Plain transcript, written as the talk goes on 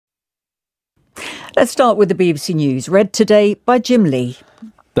Let's start with the BBC News, read today by Jim Lee.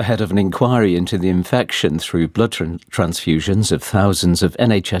 The head of an inquiry into the infection through blood transfusions of thousands of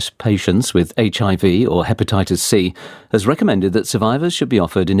NHS patients with HIV or hepatitis C has recommended that survivors should be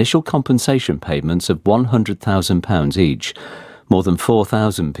offered initial compensation payments of £100,000 each. More than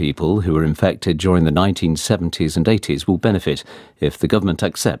 4,000 people who were infected during the 1970s and 80s will benefit if the government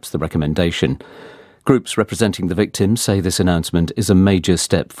accepts the recommendation. Groups representing the victims say this announcement is a major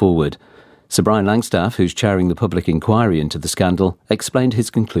step forward. Sir Brian Langstaff, who's chairing the public inquiry into the scandal, explained his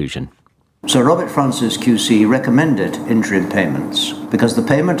conclusion. Sir Robert Francis QC recommended interim payments because the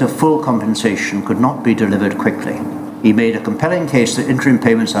payment of full compensation could not be delivered quickly. He made a compelling case that interim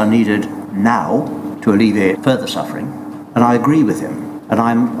payments are needed now to alleviate further suffering, and I agree with him. And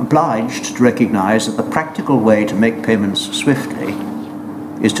I'm obliged to recognise that the practical way to make payments swiftly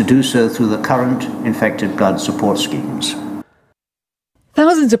is to do so through the current infected blood support schemes.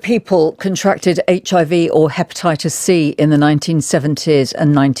 Thousands of people contracted HIV or hepatitis C in the 1970s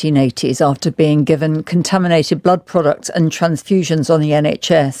and 1980s after being given contaminated blood products and transfusions on the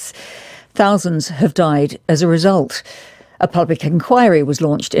NHS. Thousands have died as a result. A public inquiry was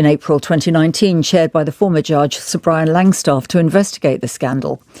launched in April 2019, chaired by the former judge Sir Brian Langstaff, to investigate the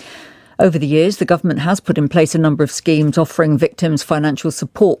scandal. Over the years, the government has put in place a number of schemes offering victims financial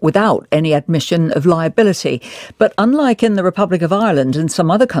support without any admission of liability. But unlike in the Republic of Ireland and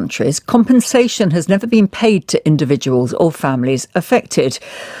some other countries, compensation has never been paid to individuals or families affected.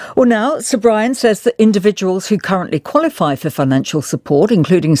 Well, now, Sir Brian says that individuals who currently qualify for financial support,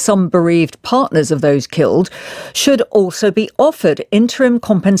 including some bereaved partners of those killed, should also be offered interim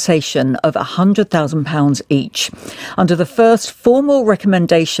compensation of £100,000 each. Under the first formal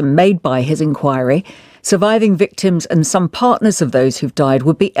recommendation made by his inquiry, surviving victims and some partners of those who've died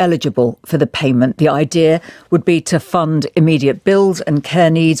would be eligible for the payment. The idea would be to fund immediate bills and care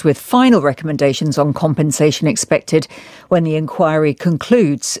needs, with final recommendations on compensation expected when the inquiry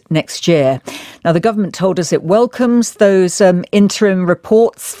concludes next year. Now, the government told us it welcomes those interim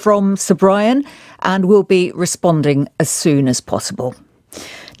reports from Sir Brian and will be responding as soon as possible.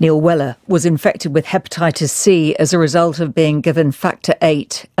 Neil Weller was infected with hepatitis C as a result of being given factor VIII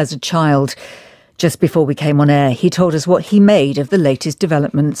as a child. Just before we came on air, he told us what he made of the latest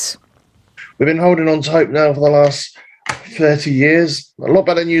developments. We've been holding on to hope now for the last 30 years. A lot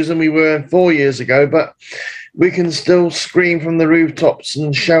better news than we were 4 years ago, but we can still scream from the rooftops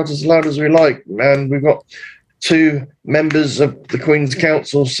and shout as loud as we like. And we've got 2 members of the Queen's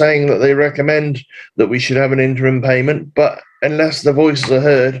Council saying that they recommend that we should have an interim payment, but unless the voices are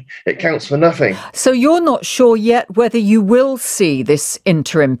heard, it counts for nothing. So you're not sure yet whether you will see this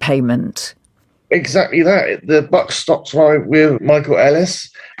interim payment? Exactly that. The buck stops right with Michael Ellis.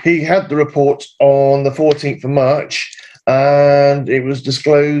 He had the report on the 14th of March, and it was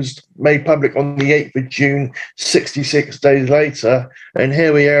disclosed, made public on the 8th of June, 66 days later. And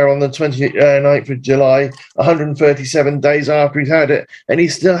here we are on the 29th of July, 137 days after he's had it, and he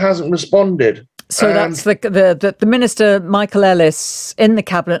still hasn't responded. So that's the Minister, Michael Ellis, in the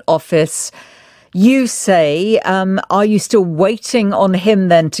Cabinet Office. You say, are you still waiting on him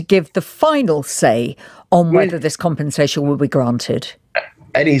then to give the final say on whether this compensation will be granted?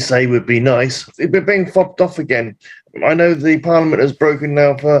 Any say would be nice. We're being fobbed off again. I know the Parliament has broken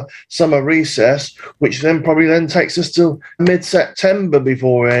now for summer recess, which then probably takes us till mid-September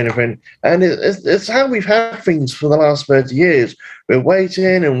before anything. And it's how we've had things for the last 30 years. We're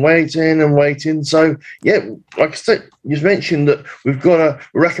waiting and waiting and waiting. So, yeah, like I said, you've mentioned that we've got a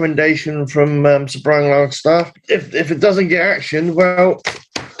recommendation from Sir Brian Langstaff. If it doesn't get action, well,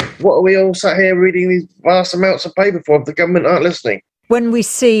 what are we all sat here reading these vast amounts of paper for if the government aren't listening? When we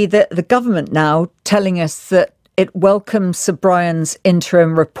see that the government now telling us that it welcomes Sir Brian's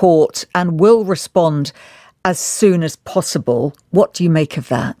interim report and will respond as soon as possible, what do you make of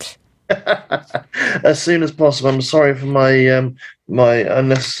that? As soon as possible. I'm sorry for my my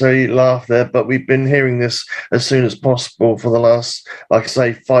unnecessary laugh there, but we've been hearing this as soon as possible for the last, like I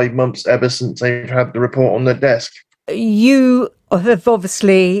say, 5 months, ever since they've had the report on their desk. You have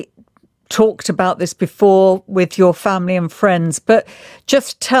obviously talked about this before with your family and friends, but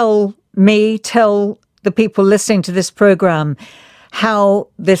just tell the people listening to this programme how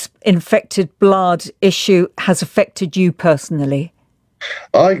this infected blood issue has affected you personally.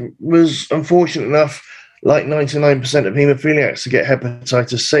 I was unfortunate enough, like 99% of haemophiliacs, to get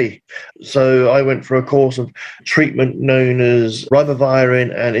hepatitis C. So I went for a course of treatment known as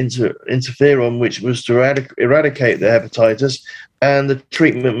ribavirin and interferon, which was to eradicate the hepatitis. and the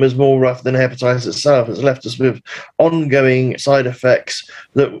treatment was more rough than hepatitis itself. It's left us with ongoing side effects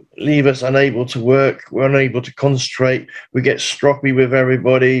that leave us unable to work. We're unable to concentrate. We get stroppy with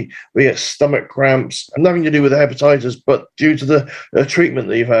everybody. We get stomach cramps. And nothing to do with the hepatitis, but due to the treatment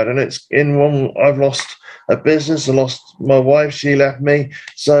that you've had. And it's in one, I've lost a business. I lost my wife. She left me.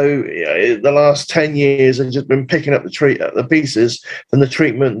 So the last 10 years, I've just been picking up the pieces from the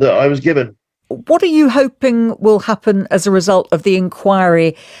treatment that I was given. What are you hoping will happen as a result of the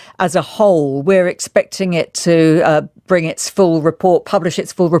inquiry as a whole? We're expecting it to bring its full report, publish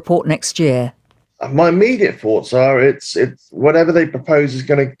its full report next year. My immediate thoughts are it's whatever they propose is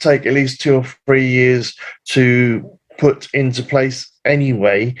going to take at least 2 or 3 years to put into place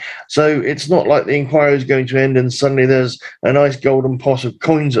anyway. So it's not like the inquiry is going to end and suddenly there's a nice golden pot of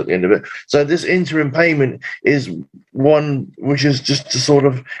coins at the end of it. So this interim payment is one which is just to sort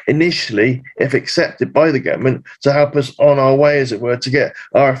of initially, if accepted by the government, to help us on our way, as it were, to get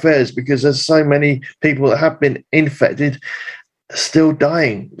our affairs, because there's so many people that have been infected still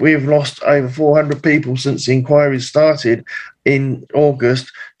dying. We've lost over 400 people since the inquiry started in August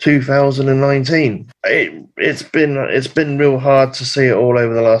 2019. It's been real hard to see it all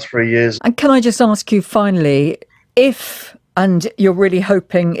over the last 3 years. And can I just ask you finally, if, and you're really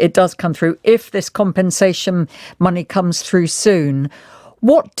hoping it does come through, if this compensation money comes through soon,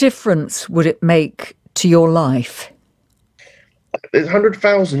 what difference would it make to your life?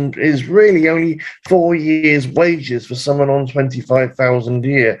 100,000 is really only 4 years' wages for someone on 25,000 a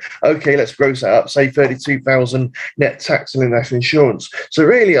year. Okay, let's gross that up, say 32,000 net tax and national insurance. So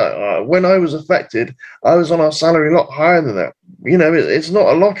really, when I was affected, I was on our salary a lot higher than that. You know, it's not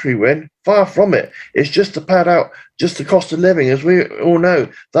a lottery win, far from it. It's just to pad out just the cost of living. As we all know,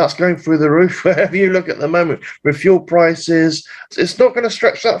 that's going through the roof wherever you look at the moment with fuel prices. It's not going to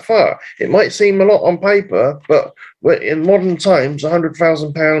stretch that far. It might seem a lot on paper, but in modern times,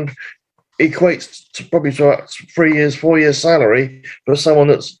 £100,000 equates to probably to 3 years, 4 years salary for someone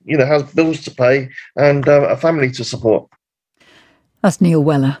that's, has bills to pay and a family to support. That's Neil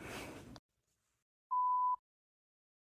Weller.